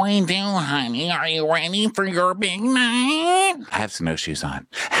soon? We do, honey. Are you ready for your big night? I have snowshoes on.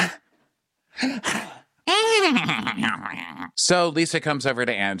 So Lisa comes over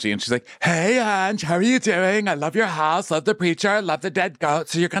to Angie and she's like, hey, Ange, how are you doing? I love your house, love the preacher, love the dead goat.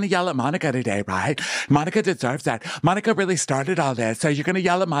 So you're going to yell at Monica today, right? Monica deserves that. Monica really started all this. So you're going to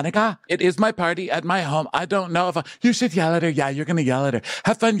yell at Monica? It is my party at my home. I don't know if you should yell at her. Yeah, you're going to yell at her.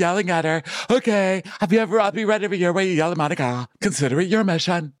 Have fun yelling at her. Okay. I'll be right over here where you yell at Monica. Consider it your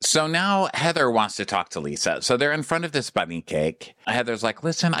mission. So now Heather wants to talk to Lisa. So they're in front of this bunny cake. Heather's like,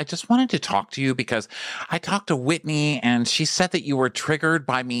 listen, I just wanted to talk to you because I talked to Whitney and she said that you were triggered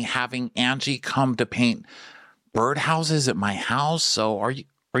by me having Angie come to paint birdhouses at my house. So are you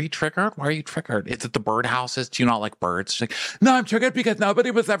triggered? Why are you triggered? Is it the birdhouses? Do you not like birds? She's like, no, I'm triggered because nobody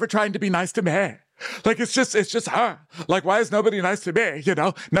was ever trying to be nice to me. Like, it's just her. Like, why is nobody nice to me?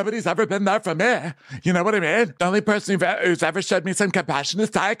 Nobody's ever been there for me. You know what I mean? The only person who's ever showed me some compassion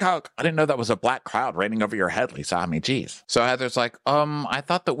is Diet Coke. I didn't know that was a black cloud raining over your head, Lisa. I mean, geez. So Heather's like, I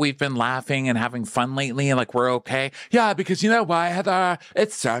thought that we've been laughing and having fun lately and like we're okay. Yeah, because you know why, Heather?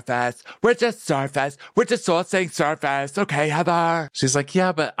 It's surface. We're just surface. We're just all saying surface. Okay, Heather? She's like,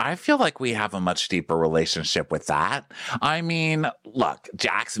 yeah, but I feel like we have a much deeper relationship with that. I mean, look,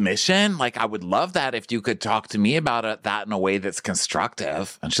 Jack's mission, like I would love that if you could talk to me about that in a way that's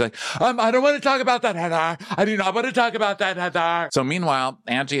constructive. And she's like, I don't want to talk about that, Heather. I do not want to talk about that, Heather. So meanwhile,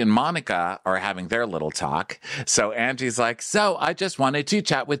 Angie and Monica are having their little talk. So Angie's like, so I just wanted to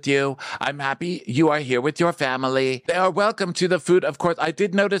chat with you. I'm happy you are here with your family. They are welcome to the food. Of course, I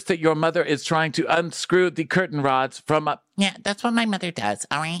did notice that your mother is trying to unscrew the curtain rods from Yeah, that's what my mother does,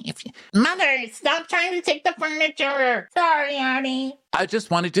 all right? Mother, stop trying to take the furniture. Sorry, honey. I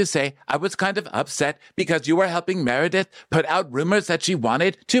just wanted to say I was kind of upset because you were helping Meredith put out rumors that she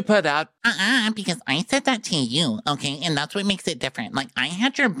wanted to put out. Because I said that to you, okay? And that's what makes it different. Like, I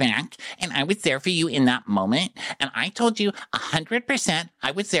had your back, and I was there for you in that moment, and I told you 100%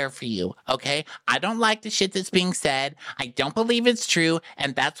 I was there for you, okay? I don't like the shit that's being said. I don't believe it's true,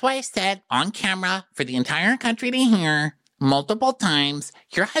 and that's why I said on camera for the entire country to hear multiple times,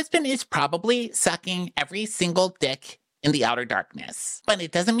 your husband is probably sucking every single dick in the outer darkness. But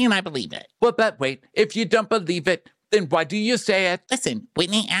it doesn't mean I believe it. Well, but wait, if you don't believe it, then why do you say it? Listen,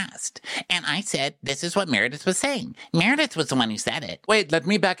 Whitney asked, and I said this is what Meredith was saying. Meredith was the one who said it. Wait, let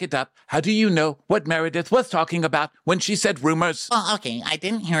me back it up. How do you know what Meredith was talking about when she said rumors? Well, okay, I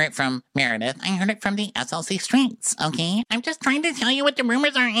didn't hear it from Meredith. I heard it from the SLC streets, okay? I'm just trying to tell you what the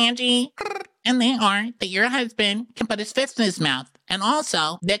rumors are, Angie. And they are that your husband can put his fist in his mouth and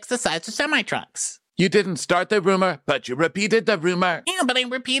also dicks the size of semi-trucks. You didn't start the rumor, but you repeated the rumor. Yeah, but I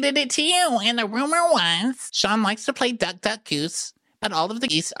repeated it to you. And the rumor was Sean likes to play duck, duck, goose, but all of the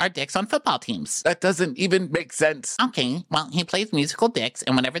geese are dicks on football teams. That doesn't even make sense. Okay, well, he plays musical dicks,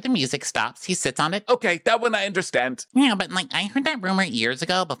 and whenever the music stops, he sits on it. Okay, that one I understand. Yeah, but I heard that rumor years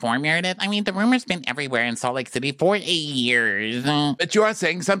ago before Meredith. I mean, the rumor's been everywhere in Salt Lake City for years. But you are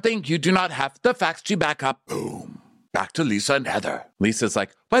saying something you do not have the facts to back up. Boom. Back to Lisa and Heather. Lisa's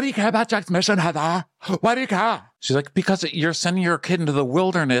like, why do you care about Jack's mission, Heather? Why do you care? She's like, because you're sending your kid into the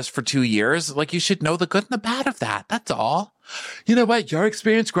wilderness for 2 years. Like, you should know the good and the bad of that. That's all. You know what? Your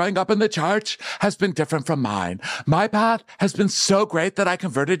experience growing up in the church has been different from mine. My path has been so great that I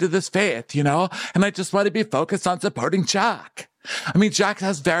converted to this faith, you know? And I just want to be focused on supporting Jack. I mean, Jack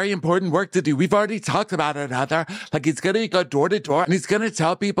has very important work to do. We've already talked about it, Heather. Like, he's going to go door to door and he's going to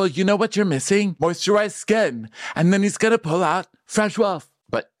tell people, you know what you're missing? Moisturized skin. And then he's going to pull out fresh wealth.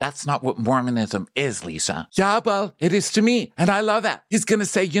 But that's not what Mormonism is, Lisa. Yeah, well, it is to me, and I love that. He's gonna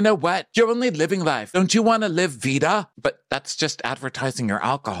say, you know what? You're only living life. Don't you want to live Vita? But that's just advertising your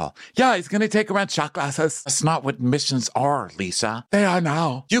alcohol. Yeah, he's gonna take around shot glasses. That's not what missions are, Lisa. They are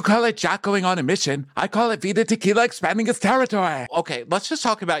now. You call it Jack going on a mission. I call it Vita Tequila expanding its territory. Okay, let's just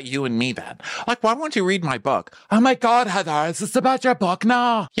talk about you and me then. Like, why won't you read my book? Oh my God, Heather, is this about your book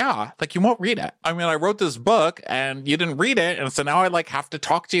now? Yeah, like you won't read it. I mean, I wrote this book and you didn't read it, and so now I have to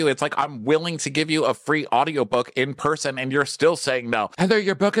talk to you. It's like I'm willing to give you a free audiobook in person and you're still saying no. Heather,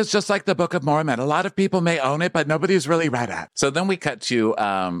 your book is just like the Book of Mormon. A lot of people may own it, but nobody's really read it. So then we cut to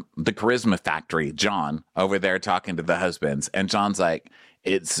the Charisma Factory, John, over there talking to the husbands. And John's like,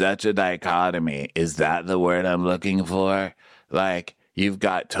 it's such a dichotomy. Is that the word I'm looking for? Like, you've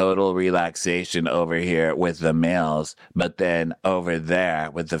got total relaxation over here with the males, but then over there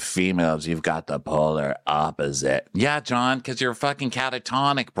with the females, you've got the polar opposite. Yeah, John, because you're fucking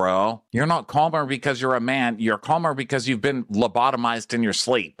catatonic, bro. You're not calmer because you're a man. You're calmer because you've been lobotomized in your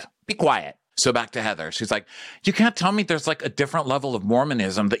sleep. Be quiet. So back to Heather. She's like, you can't tell me there's like a different level of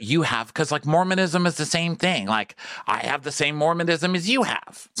Mormonism that you have, because like Mormonism is the same thing. Like, I have the same Mormonism as you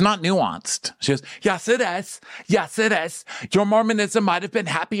have. It's not nuanced. She goes, yes, it is. Yes, it is. Your Mormonism might have been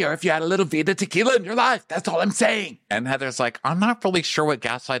happier if you had a little Vita Tequila in your life. That's all I'm saying. And Heather's like, I'm not really sure what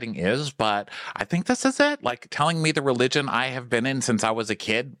gaslighting is, but I think this is it. Like, telling me the religion I have been in since I was a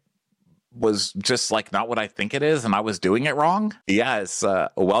kid was just like not what I think it is, and I was doing it wrong. Yes,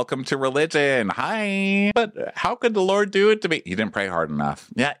 welcome to religion. Hi. But how could the Lord do it to me? You didn't pray hard enough.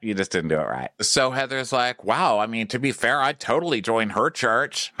 Yeah, you just didn't do it right. So Heather's like, wow, I mean, to be fair, I'd totally join her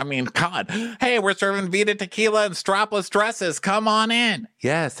church. I mean, God, hey, we're serving Vita Tequila and strapless dresses. Come on in.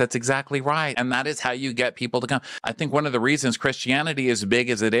 Yes, that's exactly right. And that is how you get people to come. I think one of the reasons Christianity is big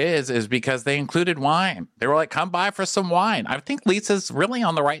as it is because they included wine. They were like, come by for some wine. I think Lisa's really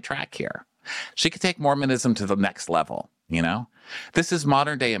on the right track here. She could take Mormonism to the next level, you know? This is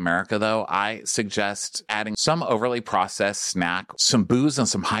modern day America, though. I suggest adding some overly processed snack, some booze, and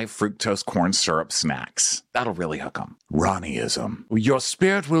some high fructose corn syrup snacks. That'll really hook them. Ronnieism. Your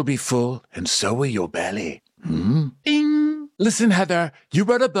spirit will be full, and so will your belly. Ding. Listen, Heather, you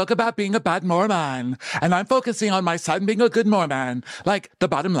wrote a book about being a bad Mormon, and I'm focusing on my son being a good Mormon. Like, the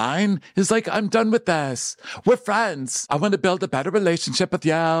bottom line is, like, I'm done with this. We're friends. I want to build a better relationship with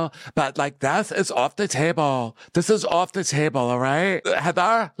you, but, like, this is off the table. This is off the table, all right?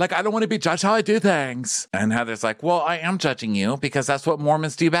 Heather, like, I don't want to be judged how I do things. And Heather's like, well, I am judging you because that's what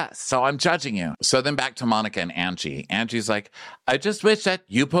Mormons do best, so I'm judging you. So then back to Monica and Angie. Angie's like, I just wish that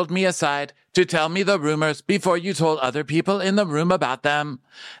you pulled me aside to tell me the rumors before you told other people in the room about them.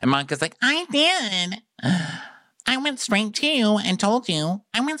 And Monica's like, I did. I went straight to you and told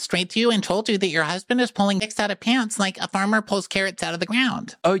you that your husband is pulling dicks out of pants like a farmer pulls carrots out of the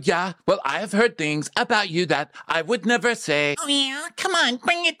ground. Oh, yeah? Well, I have heard things about you that I would never say. Oh, yeah? Come on,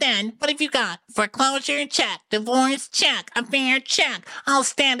 bring it then. What have you got? Foreclosure? Check. Divorce? Check. Affair? Check. I'll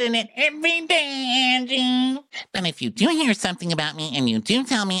stand in it every day, Angie. But if you do hear something about me and you do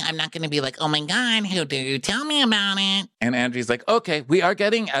tell me, I'm not going to be like, oh my God, who do you tell me about it? And Angie's like, okay, we are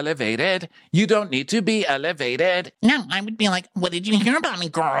getting elevated. You don't need to be elevated. No, I would be like, what did you hear about me,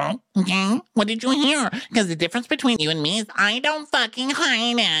 girl? Okay? What did you hear? Because the difference between you and me is I don't fucking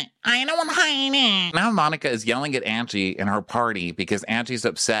hide it. I don't hide it. Now Monica is yelling at Angie in her party because Angie's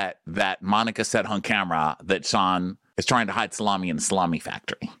upset that Monica said on camera that Sean is trying to hide salami in the salami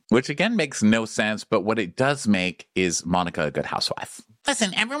factory, which again makes no sense. But what it does make is Monica a good housewife.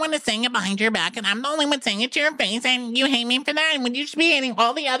 Listen, everyone is saying it behind your back, and I'm the only one saying it to your face, and you hate me for that, and when you should be hating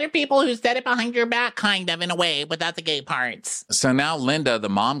all the other people who said it behind your back, kind of, in a way, without the gay parts. So now Linda, the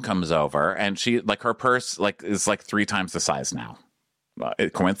mom, comes over, and she, like, her purse, like, is like 3 times the size now.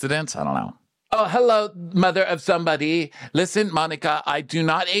 Coincidence? I don't know. Oh, hello, mother of somebody. Listen, Monica, I do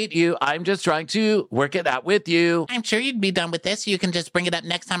not hate you. I'm just trying to work it out with you. I'm sure you'd be done with this. You can just bring it up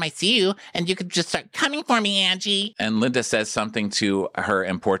next time I see you, and you could just start coming for me, Angie. And Linda says something to her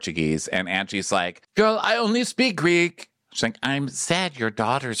in Portuguese, and Angie's like, girl, I only speak Greek. She's like, I'm sad your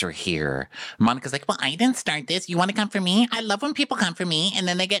daughters are here. Monica's like, well, I didn't start this. You want to come for me? I love when people come for me, and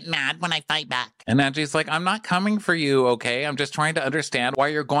then they get mad when I fight back. And Angie's like, I'm not coming for you, okay? I'm just trying to understand why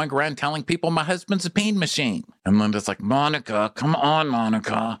you're going around telling people my husband's a pain machine. And Linda's like, Monica, come on,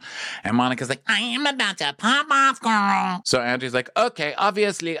 Monica. And Monica's like, I am about to pop off, girl. So Angie's like, okay,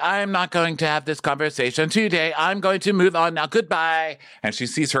 obviously, I'm not going to have this conversation today. I'm going to move on now. Goodbye. And she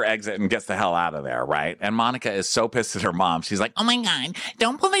sees her exit and gets the hell out of there, right? And Monica is so pissed at her mom. She's like, oh my God,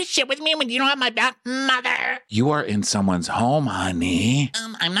 don't pull this shit with me when you don't have my back, mother. You are in someone's home, honey.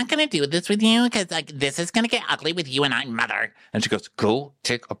 I'm not going to do this with you because, like, this is going to get ugly with you and I, mother. And she goes, go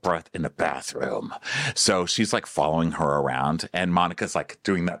take a breath in the bathroom. So she's like following her around, and Monica's like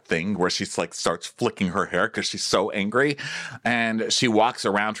doing that thing where she's like starts flicking her hair because she's so angry. And she walks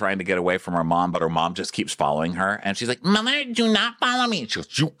around trying to get away from her mom, but her mom just keeps following her. And she's like, mother, do not follow me. She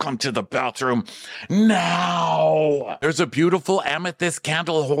goes, you come to the bathroom now. There's a beautiful amethyst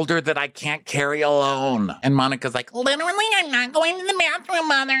candle holder that I can't carry alone. And Monica's like, literally, I'm not going to the bathroom,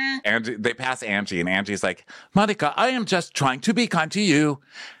 mother. And they pass Angie, and Angie's like, Monica, I am just trying to be kind to you.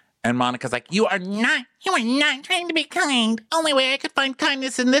 And Monica's like, you are not trying to be kind. Only way I could find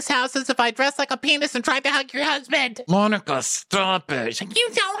kindness in this house is if I dress like a penis and tried to hug your husband. Monica, stop it. She's like, you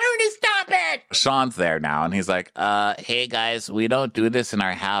tell her to stop it. Sean's there now, and he's like, hey guys, we don't do this in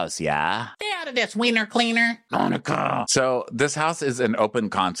our house, yeah? Stay out of this, wiener cleaner. Monica. So this house is an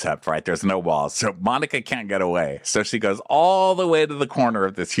open concept, right? There's no walls, so Monica can't get away. So she goes all the way to the corner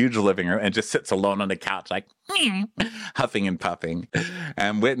of this huge living room and just sits alone on the couch, like, huffing and puffing.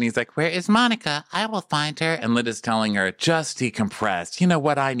 And Whitney's like, where is Monica? I will find her. And Linda's telling her, just decompress. You know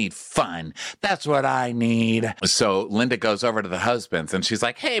what? I need fun. That's what I need. So Linda goes over to the husbands and she's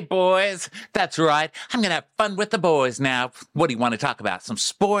like, hey, boys. That's right. I'm going to have fun with the boys now. What do you want to talk about? Some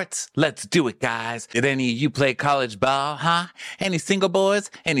sports? Let's do it, guys. Did any of you play college ball, huh? Any single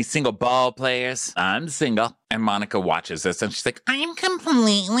boys? Any single ball players? I'm single. And Monica watches this and she's like, I am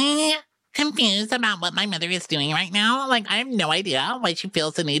completely confused about what my mother is doing right now. Like, I have no idea why she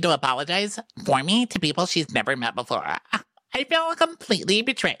feels the need to apologize for me to people she's never met before. I feel completely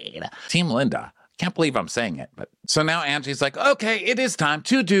betrayed. Team Linda. Can't believe I'm saying it, but... So now Angie's like, okay, it is time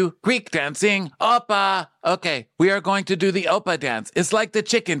to do Greek dancing. Oppa. Okay, we are going to do the Oppa dance. It's like the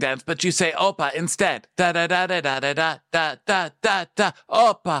chicken dance, but you say Oppa instead. Da-da-da-da-da-da-da-da-da-da.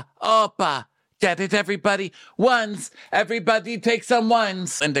 Oppa, Oppa. Get it, everybody? Ones. Everybody take some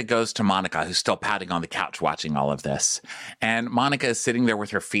ones. Linda goes to Monica, who's still pouting on the couch watching all of this. And Monica is sitting there with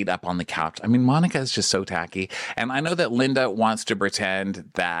her feet up on the couch. I mean, Monica is just so tacky. And I know that Linda wants to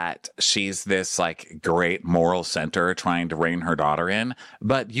pretend that she's this, like, great moral center trying to rein her daughter in.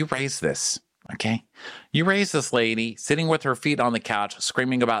 But you raised this, okay? You raised this lady sitting with her feet on the couch,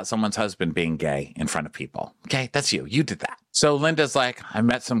 screaming about someone's husband being gay in front of people. Okay, that's you. You did that. So Linda's like, I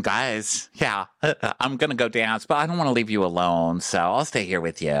met some guys. Yeah, I'm going to go dance, but I don't want to leave you alone, so I'll stay here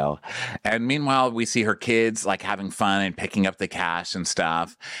with you. And meanwhile, we see her kids like having fun and picking up the cash and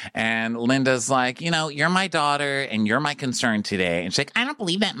stuff. And Linda's like, you know, you're my daughter and you're my concern today. And she's like, I don't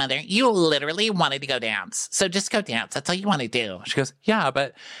believe that, mother. You literally wanted to go dance. So just go dance. That's all you want to do. She goes, yeah,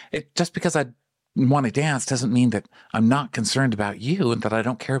 but just because I want to dance doesn't mean that I'm not concerned about you and that I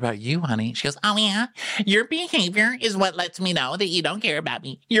don't care about you, honey. She goes, oh yeah? Your behavior is what lets me know that you don't care about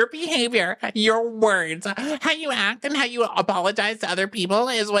me. Your behavior, your words, how you act and how you apologize to other people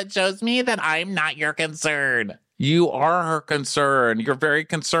is what shows me that I'm not your concern. You are her concern. You're very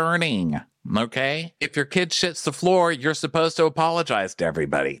concerning. Okay? If your kid shits the floor, you're supposed to apologize to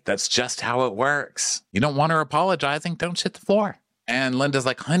everybody. That's just how it works. You don't want her apologizing, don't shit the floor. And Linda's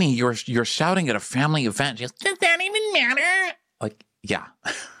like, honey, you're shouting at a family event. She goes, does that even matter? Like, yeah.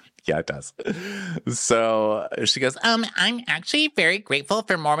 Yeah, it does. So she goes, I'm actually very grateful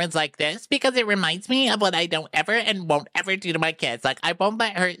for moments like this because it reminds me of what I don't ever and won't ever do to my kids. Like, I won't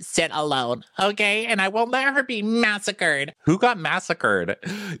let her sit alone, okay? And I won't let her be massacred. Who got massacred?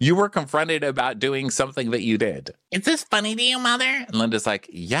 You were confronted about doing something that you did. Is this funny to you, Mother? And Linda's like,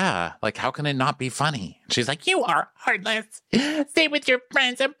 yeah. Like, how can it not be funny? She's like, you are heartless. Stay with your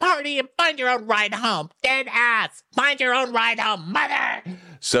friends and party and find your own ride home. Dead ass. Find your own ride home, Mother.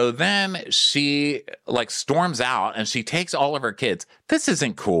 So then she storms out and she takes all of her kids. This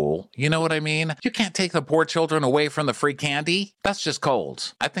isn't cool. You know what I mean? You can't take the poor children away from the free candy. That's just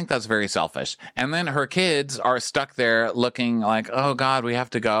cold. I think that's very selfish. And then her kids are stuck there looking like, oh God, we have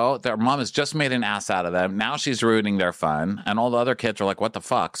to go. Their mom has just made an ass out of them. Now she's ruining their fun. And all the other kids are like, what the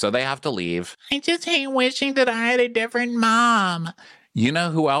fuck? So they have to leave. I just hate wishing that I had a different mom. You know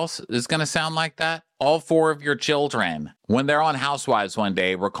who else is going to sound like that? All 4 of your children. When they're on Housewives one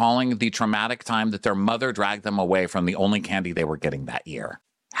day, recalling the traumatic time that their mother dragged them away from the only candy they were getting that year.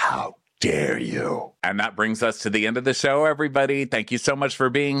 How dare you? And that brings us to the end of the show, everybody. Thank you so much for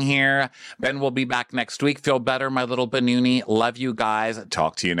being here. Ben will be back next week. Feel better, my little Benuni. Love you guys.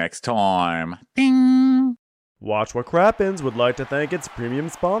 Talk to you next time. Bing. Watch What Crappens would like to thank its premium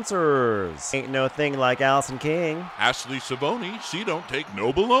sponsors. Ain't no thing like Allison King. Ashley Savoni, she don't take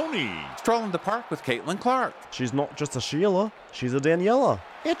no baloney. Stroll in the park with Caitlin Clark. She's not just a Sheila, she's a Daniela.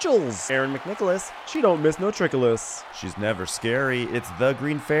 Itchels. Aaron McNicholas, she don't miss no trickolas. She's never scary, it's the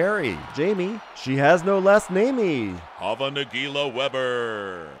Green Fairy. Jamie, she has no last namey. Hava Nagila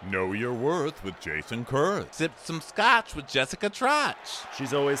Weber. Know your worth with Jason Kurth. Sip some scotch with Jessica Trotch.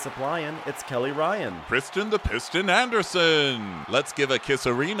 She's always supplying, it's Kelly Ryan. Kristen the Piston Anderson. Let's give a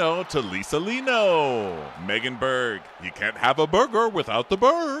kisserino to Lisa Lino. Megan Berg. You can't have a burger without the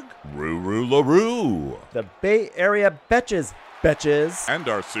Berg. Ruru LaRue. The Bay Area Betches. Betches. And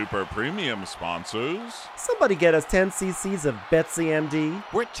our super premium sponsors. Somebody get us 10 cc's of Betsy MD.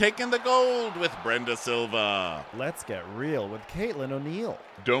 We're taking the gold with Brenda Silva. Let's get real with Caitlin O'Neill.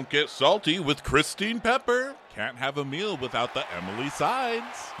 Don't get salty with Christine Pepper. Can't have a meal without the Emily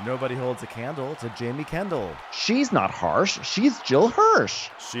Sides. Nobody holds a candle to Jamie Kendall. She's not harsh, she's Jill Hirsch.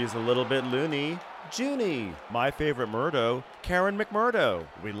 She's a little bit loony. Junie. My favorite Murdo, Karen McMurdo.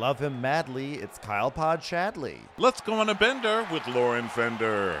 We love him madly, it's Kyle Pod Shadley. Let's go on a bender with Lauren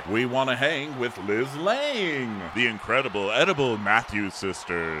Fender. We want to hang with Liz Lang. The incredible edible Matthews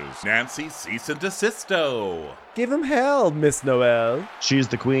sisters. Nancy Cease and Desisto. Give him hell, Miss Noel. She's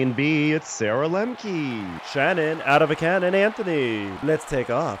the queen bee, it's Sarah Lemke. Shannon, out of a cannon, Anthony. Let's take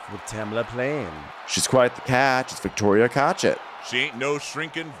off with Tamla Plain. She's quite the catch, it's Victoria Cotchett. She ain't no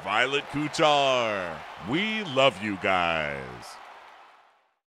shrinking Violet Kuchar. We love you guys.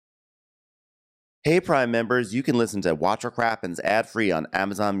 Hey Prime members, you can listen to Watch What Crappens ad-free on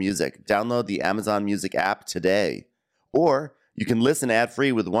Amazon Music. Download the Amazon Music app today. Or you can listen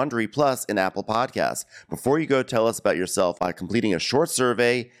ad-free with Wondery Plus in Apple Podcasts. Before you go, tell us about yourself by completing a short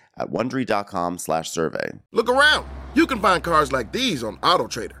survey at Wondery.com/survey. Look around. You can find cars like these on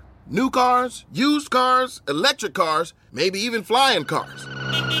AutoTrader. New cars, used cars, electric cars, maybe even flying cars.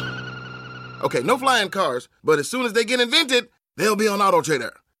 Okay, no flying cars, but as soon as they get invented, they'll be on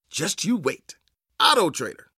AutoTrader. Just you wait. AutoTrader.